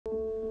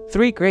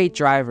Three great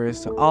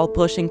drivers, all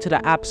pushing to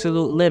the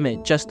absolute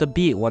limit just to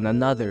beat one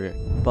another.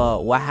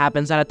 But what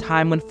happens at a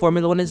time when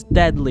Formula 1 is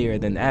deadlier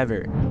than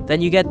ever?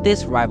 Then you get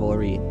this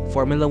rivalry,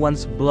 Formula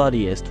 1's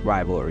bloodiest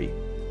rivalry.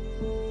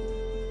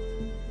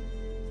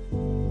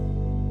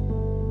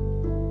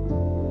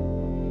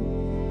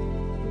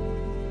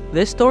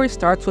 This story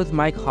starts with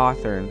Mike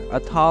Hawthorn,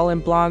 a tall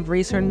and blonde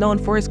racer known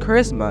for his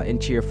charisma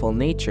and cheerful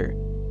nature.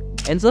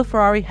 Enzo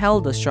Ferrari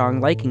held a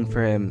strong liking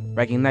for him,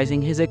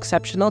 recognizing his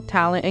exceptional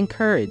talent and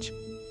courage.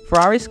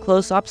 Ferrari's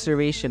close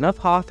observation of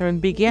Hawthorn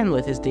began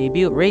with his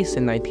debut race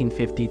in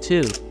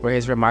 1952, where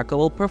his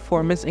remarkable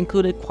performance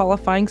included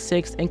qualifying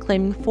 6th and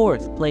claiming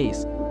 4th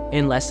place.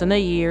 In less than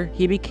a year,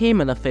 he became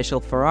an official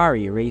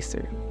Ferrari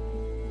racer.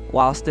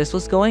 Whilst this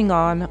was going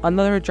on,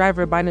 another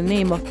driver by the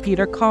name of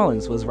Peter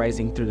Collins was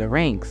rising through the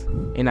ranks.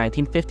 In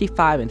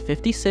 1955 and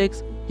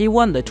 56, he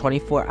won the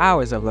 24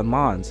 Hours of Le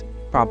Mans,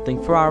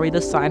 prompting Ferrari to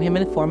sign him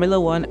in Formula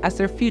 1 as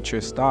their future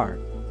star.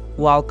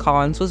 While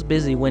Collins was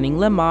busy winning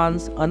Le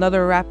Mans,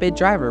 another rapid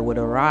driver would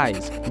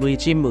arise,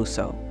 Luigi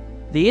Musso.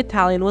 The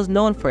Italian was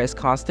known for his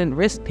constant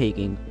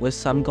risk-taking, with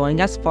some going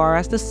as far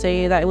as to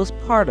say that it was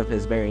part of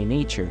his very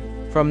nature.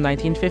 From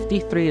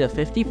 1953 to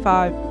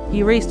 55,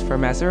 he raced for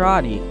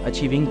Maserati,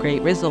 achieving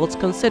great results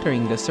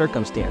considering the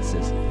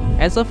circumstances.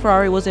 Enzo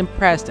Ferrari was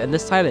impressed and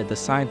decided to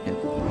sign him.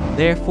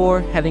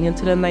 Therefore, heading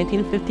into the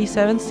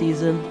 1957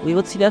 season, we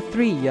would see the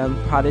three young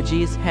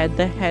prodigies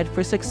head-to-head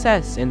for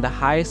success in the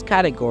highest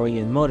category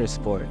in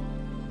motorsport.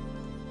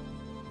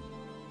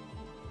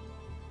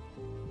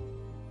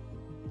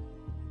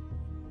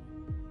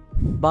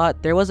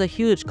 But there was a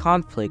huge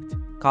conflict.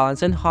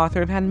 Collins and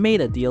Hawthorn had made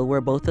a deal where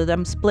both of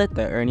them split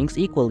the earnings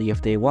equally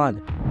if they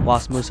won,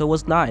 whilst Musso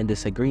was not in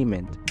this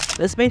agreement.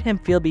 This made him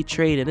feel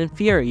betrayed and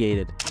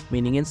infuriated,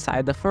 meaning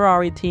inside the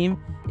Ferrari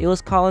team, it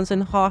was Collins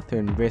and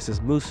Hawthorn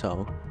versus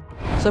Musso.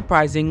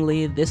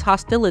 Surprisingly, this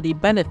hostility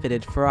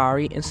benefited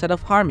Ferrari instead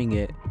of harming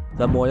it.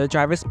 The more the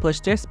drivers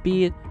pushed their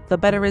speed, the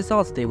better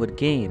results they would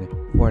gain,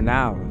 for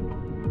now.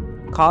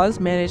 Collins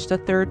managed a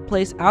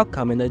third-place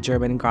outcome in the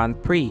German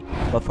Grand Prix,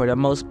 but for the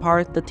most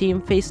part, the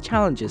team faced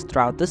challenges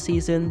throughout the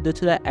season due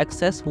to the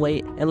excess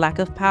weight and lack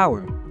of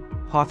power.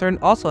 Hawthorn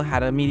also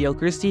had a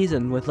mediocre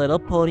season with little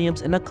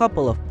podiums and a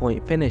couple of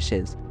point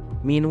finishes.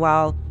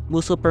 Meanwhile,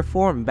 Musso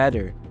performed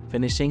better,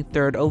 finishing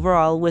third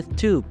overall with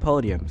 2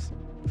 podiums.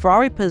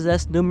 Ferrari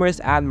possessed numerous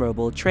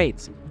admirable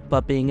traits,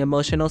 but being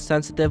emotional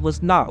sensitive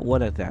was not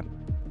one of them.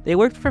 They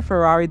worked for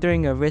Ferrari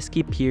during a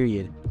risky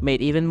period,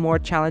 made even more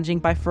challenging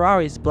by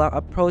Ferrari's blunt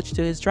approach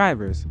to his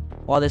drivers.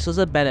 While this was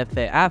a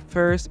benefit at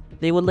first,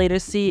 they would later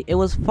see it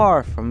was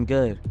far from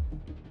good.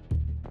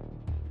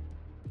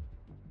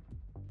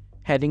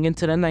 Heading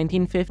into the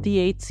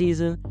 1958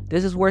 season,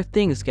 this is where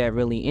things get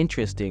really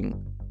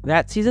interesting.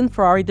 That season,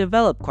 Ferrari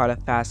developed quite a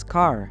fast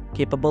car,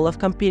 capable of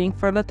competing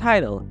for the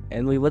title,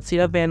 and we would see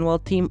the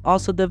Vanwell team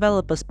also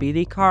develop a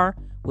speedy car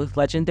with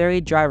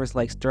legendary drivers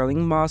like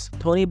Stirling Moss,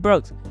 Tony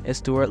Brooks, and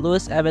Stuart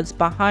Lewis Evans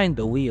behind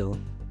the wheel.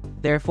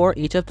 Therefore,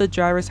 each of the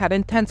drivers had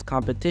intense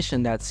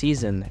competition that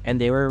season,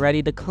 and they were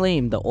ready to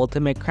claim the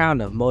ultimate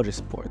crown of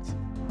motorsports.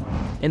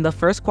 In the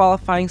first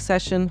qualifying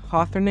session,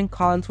 Hawthorn and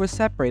Collins were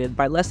separated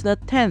by less than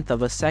a tenth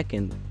of a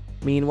second.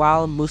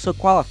 Meanwhile, Musso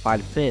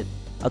qualified 5th,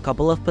 a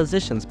couple of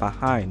positions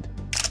behind.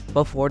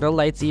 Before the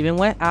lights even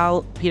went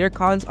out, Peter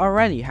Collins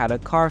already had a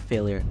car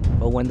failure,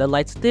 but when the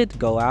lights did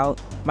go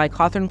out, Mike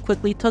Hawthorn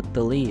quickly took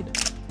the lead.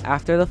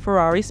 After the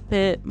Ferrari's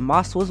pit,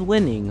 Moss was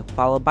winning,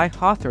 followed by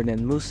Hawthorn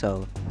and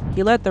Musso.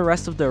 He led the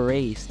rest of the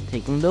race,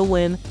 taking the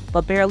win,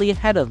 but barely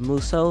ahead of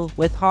Musso,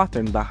 with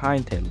Hawthorn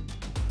behind him.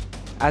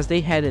 As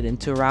they headed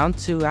into round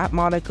 2 at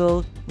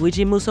Monaco,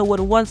 Luigi Musso would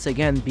once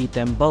again beat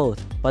them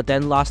both, but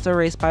then lost the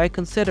race by a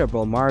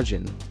considerable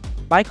margin.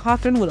 Mike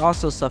Hawthorn would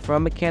also suffer a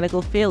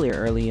mechanical failure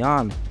early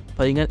on,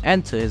 putting an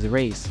end to his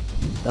race.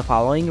 The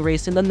following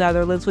race in the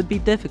Netherlands would be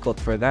difficult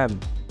for them.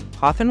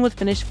 Hawthorn would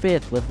finish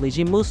 5th with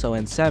Luigi Musso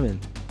in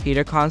 7th.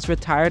 Peter Collins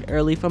retired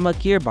early from a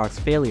gearbox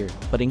failure,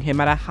 putting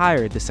him at a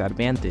higher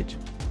disadvantage.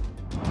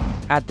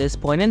 At this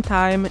point in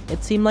time,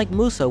 it seemed like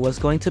Musso was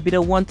going to be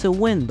the one to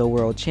win the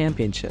World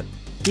Championship.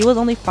 He was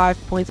only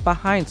 5 points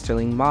behind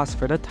Stirling Moss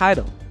for the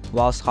title,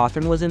 whilst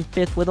Hawthorn was in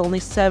 5th with only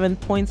 7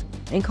 points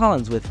and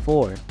Collins with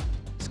 4.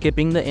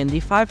 Skipping the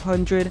Indy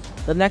 500,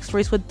 the next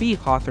race would be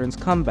Hawthorn's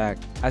comeback,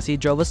 as he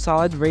drove a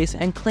solid race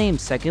and claimed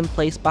 2nd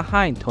place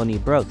behind Tony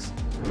Brooks.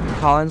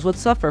 Collins would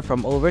suffer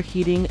from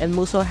overheating and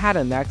Musso had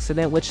an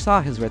accident which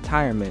saw his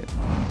retirement.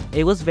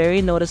 It was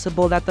very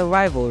noticeable that the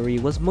rivalry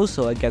was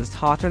Musso against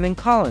Hawthorn and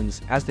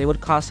Collins, as they would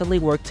constantly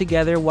work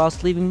together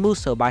whilst leaving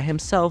Musso by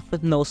himself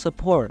with no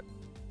support.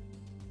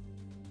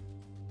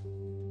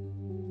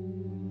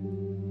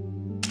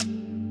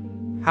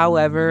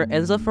 However,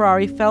 Enzo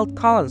Ferrari felt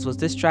Collins was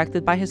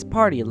distracted by his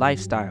party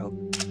lifestyle.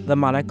 The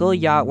Monaco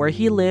yacht where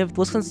he lived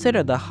was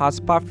considered the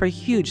hotspot for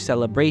huge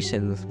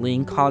celebrations,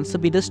 leading Collins to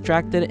be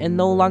distracted and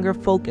no longer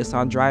focus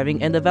on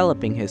driving and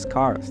developing his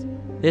cars.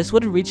 This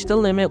would reach the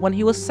limit when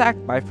he was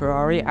sacked by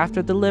Ferrari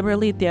after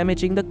deliberately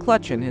damaging the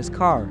clutch in his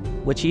car,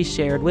 which he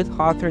shared with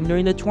Hawthorn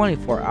during the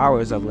 24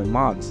 hours of Le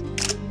Mans.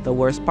 The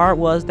worst part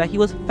was that he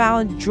was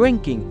found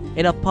drinking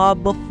in a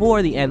pub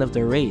before the end of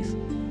the race.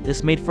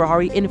 This made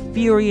Ferrari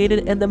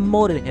infuriated and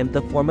demoted him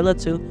to Formula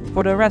 2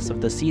 for the rest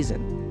of the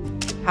season.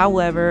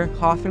 However,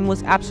 Hawthorn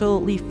was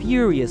absolutely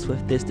furious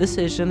with this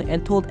decision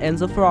and told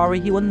Enzo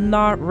Ferrari he would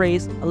not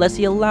race unless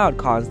he allowed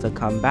Collins to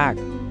come back.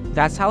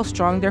 That's how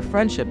strong their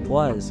friendship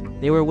was.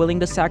 They were willing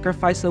to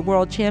sacrifice the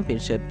World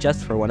Championship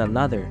just for one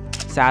another.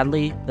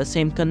 Sadly, the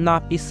same could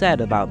not be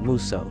said about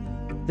Musso.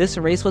 This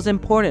race was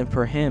important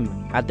for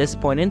him. At this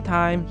point in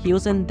time, he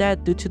was in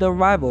debt due to the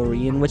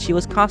rivalry in which he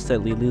was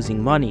constantly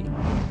losing money.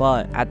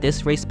 But at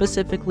this race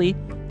specifically,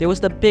 there was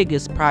the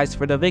biggest prize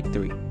for the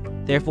victory.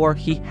 Therefore,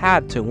 he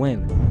had to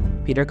win.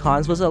 Peter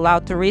Collins was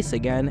allowed to race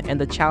again, and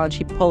the challenge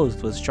he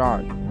posed was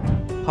strong.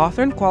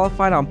 Hawthorn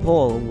qualified on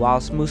pole,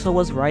 whilst Musso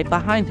was right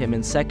behind him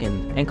in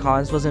second, and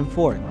Collins was in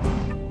fourth.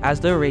 As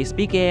the race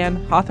began,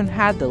 Hawthorn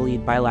had the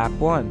lead by lap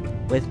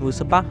 1, with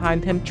Musso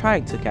behind him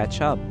trying to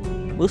catch up.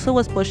 Musso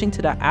was pushing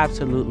to the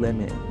absolute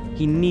limit.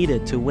 He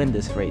needed to win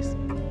this race.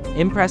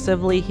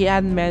 Impressively, he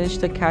had managed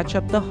to catch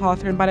up to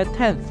Hawthorn by the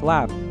 10th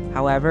lap.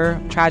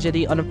 However,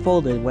 tragedy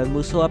unfolded when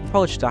Musso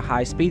approached a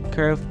high-speed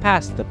curve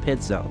past the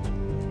pit zone.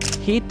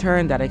 He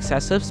turned at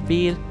excessive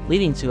speed,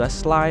 leading to a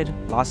slide,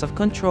 loss of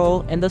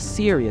control, and a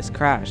serious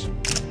crash.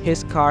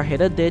 His car hit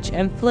a ditch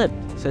and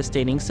flipped,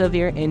 sustaining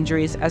severe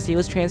injuries as he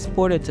was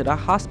transported to the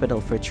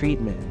hospital for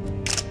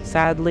treatment.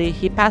 Sadly,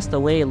 he passed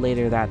away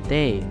later that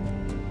day.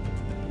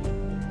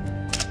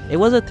 It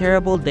was a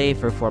terrible day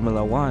for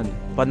Formula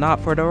 1, but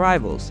not for the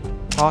rivals.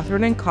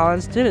 Hawthorn and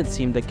Collins didn't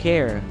seem to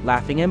care,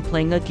 laughing and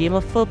playing a game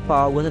of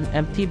football with an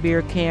empty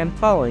beer can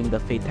following the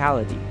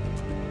fatality.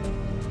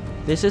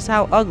 This is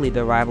how ugly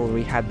the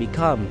rivalry had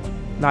become.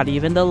 Not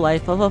even the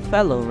life of a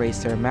fellow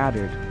racer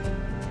mattered.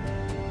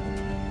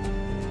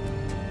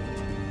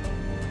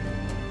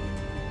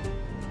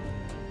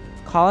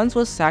 Collins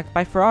was sacked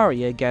by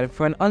Ferrari again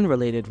for an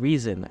unrelated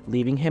reason,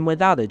 leaving him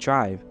without a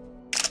drive.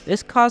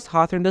 This caused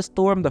Hawthorn to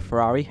storm the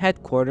Ferrari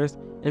headquarters,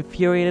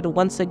 infuriated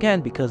once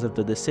again because of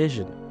the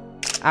decision.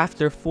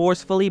 After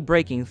forcefully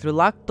breaking through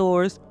locked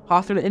doors,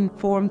 Hawthorn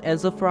informed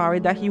Enzo Ferrari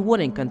that he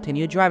wouldn't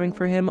continue driving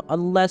for him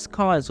unless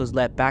Collins was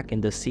let back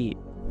in the seat.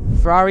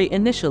 Ferrari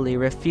initially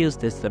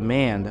refused this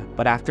demand,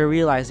 but after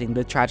realizing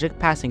the tragic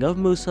passing of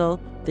Musso,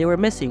 they were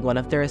missing one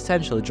of their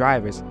essential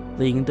drivers,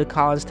 leading to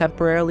Collins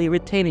temporarily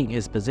retaining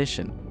his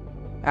position.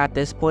 At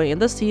this point in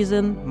the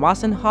season,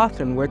 Moss and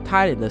Hawthorn were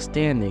tied in the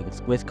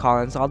standings, with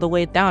Collins all the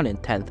way down in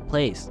 10th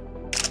place.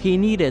 He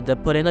needed to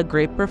put in a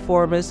great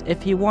performance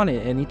if he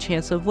wanted any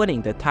chance of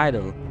winning the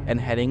title, and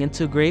heading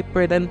into Great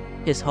Britain,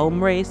 his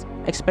home race,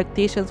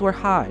 expectations were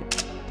high.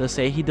 To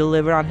say he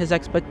delivered on his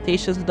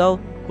expectations though,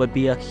 would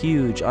be a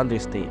huge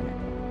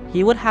understatement.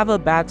 He would have a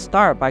bad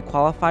start by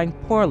qualifying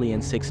poorly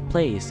in 6th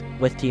place,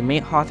 with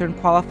teammate Hawthorn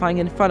qualifying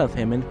in front of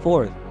him in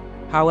 4th.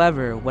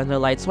 However, when the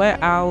lights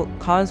went out,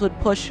 Collins would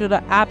push to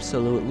the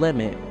absolute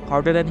limit,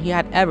 harder than he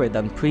had ever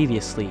done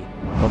previously.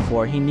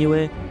 Before he knew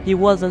it, he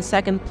was in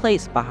 2nd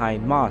place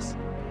behind Moss.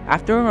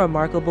 After a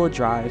remarkable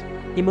drive,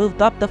 he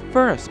moved up to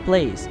 1st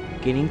place,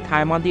 gaining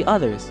time on the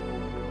others.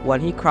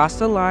 When he crossed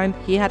the line,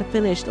 he had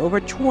finished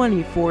over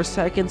 24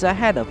 seconds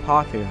ahead of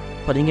Hawthorn,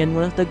 putting in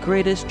one of the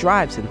greatest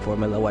drives in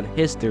Formula 1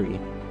 history.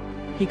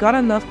 He got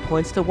enough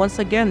points to once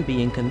again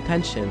be in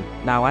contention,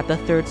 now at the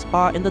 3rd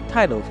spot in the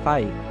title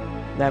fight.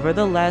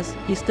 Nevertheless,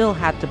 he still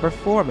had to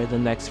perform in the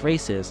next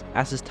races,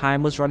 as his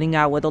time was running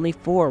out with only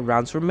 4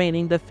 rounds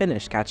remaining to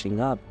finish catching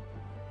up.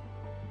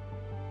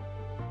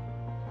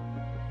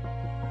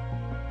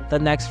 The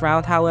next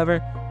round,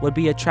 however, would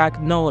be a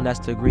track known as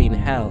the Green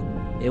Hell.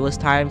 It was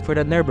time for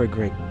the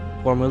Nürburgring,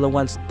 Formula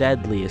 1's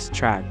deadliest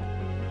track.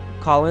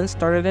 Collins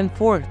started in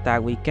 4th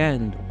that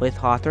weekend, with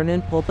Hawthorn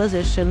in pole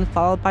position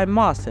followed by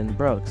Moss and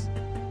Brooks.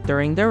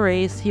 During the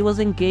race, he was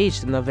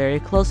engaged in a very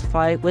close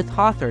fight with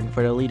Hawthorn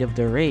for the lead of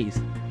the race.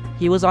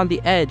 He was on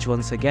the edge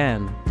once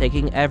again,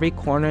 taking every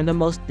corner in the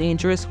most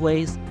dangerous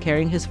ways,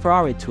 carrying his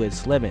Ferrari to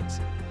its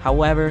limits.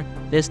 However,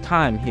 this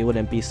time he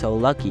wouldn't be so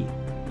lucky.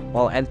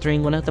 While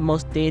entering one of the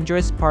most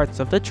dangerous parts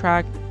of the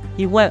track,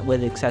 he went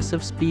with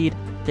excessive speed,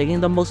 taking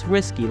the most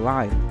risky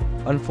line.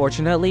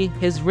 Unfortunately,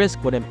 his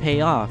risk wouldn't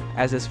pay off,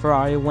 as his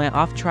Ferrari went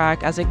off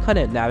track as it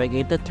couldn't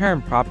navigate the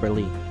turn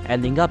properly,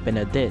 ending up in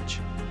a ditch.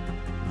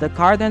 The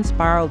car then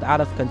spiraled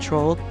out of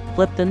control,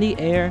 flipped in the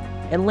air,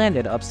 and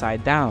landed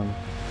upside down.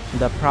 In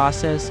the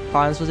process,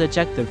 Collins was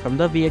ejected from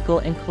the vehicle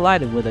and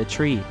collided with a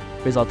tree,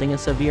 resulting in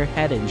severe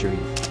head injuries.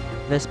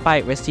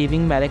 Despite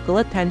receiving medical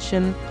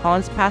attention,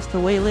 Collins passed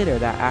away later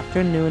that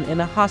afternoon in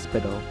a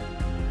hospital.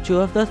 2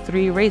 of the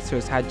 3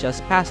 racers had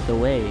just passed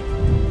away.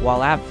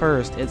 While at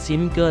first it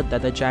seemed good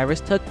that the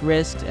drivers took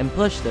risks and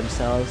pushed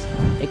themselves,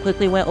 it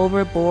quickly went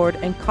overboard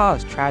and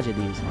caused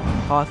tragedies.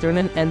 Hawthorn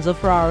and Enzo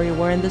Ferrari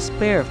were in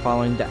despair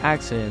following the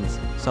accidents,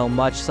 so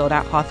much so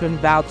that Hawthorn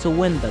vowed to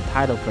win the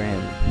title for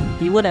him.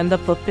 He would end up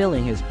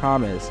fulfilling his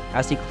promise,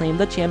 as he claimed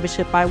the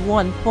championship by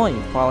 1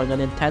 point following an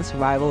intense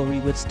rivalry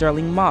with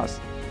Sterling Moss.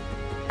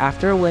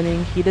 After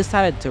winning, he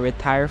decided to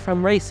retire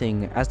from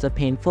racing as the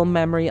painful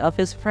memory of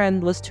his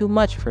friend was too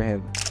much for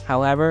him.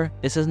 However,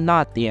 this is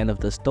not the end of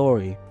the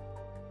story.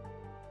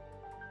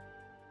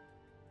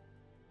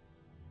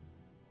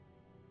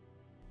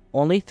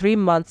 Only 3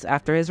 months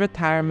after his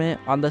retirement,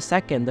 on the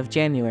 2nd of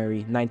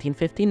January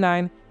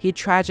 1959, he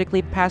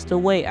tragically passed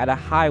away at a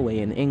highway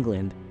in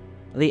England.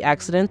 The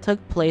accident took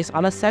place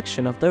on a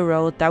section of the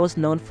road that was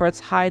known for its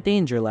high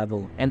danger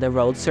level, and the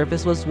road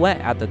surface was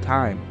wet at the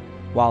time.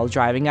 While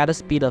driving at a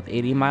speed of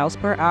 80 miles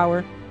per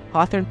hour,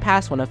 Hawthorn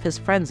passed one of his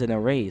friends in a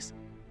race.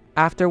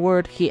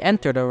 Afterward, he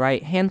entered a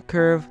right-hand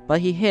curve, but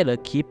he hit a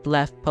keep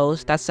left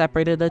post that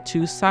separated the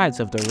two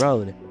sides of the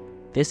road.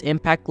 This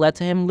impact led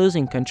to him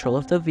losing control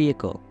of the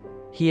vehicle.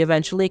 He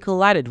eventually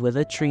collided with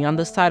a tree on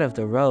the side of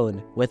the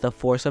road, with the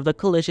force of the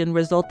collision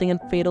resulting in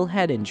fatal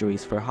head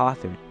injuries for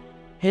Hawthorn.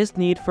 His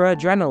need for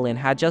adrenaline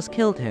had just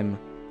killed him.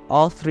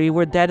 All three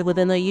were dead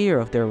within a year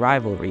of their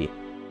rivalry.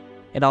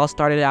 It all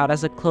started out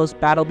as a close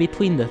battle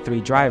between the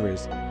three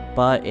drivers,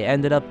 but it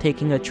ended up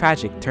taking a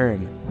tragic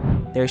turn.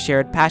 Their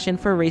shared passion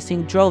for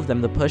racing drove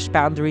them to push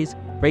boundaries,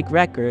 break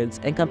records,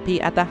 and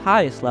compete at the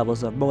highest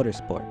levels of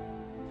motorsport.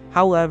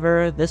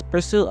 However, this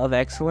pursuit of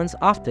excellence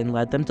often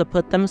led them to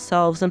put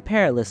themselves in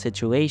perilous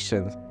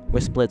situations,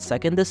 where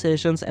split-second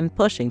decisions and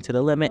pushing to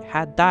the limit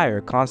had dire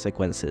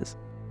consequences.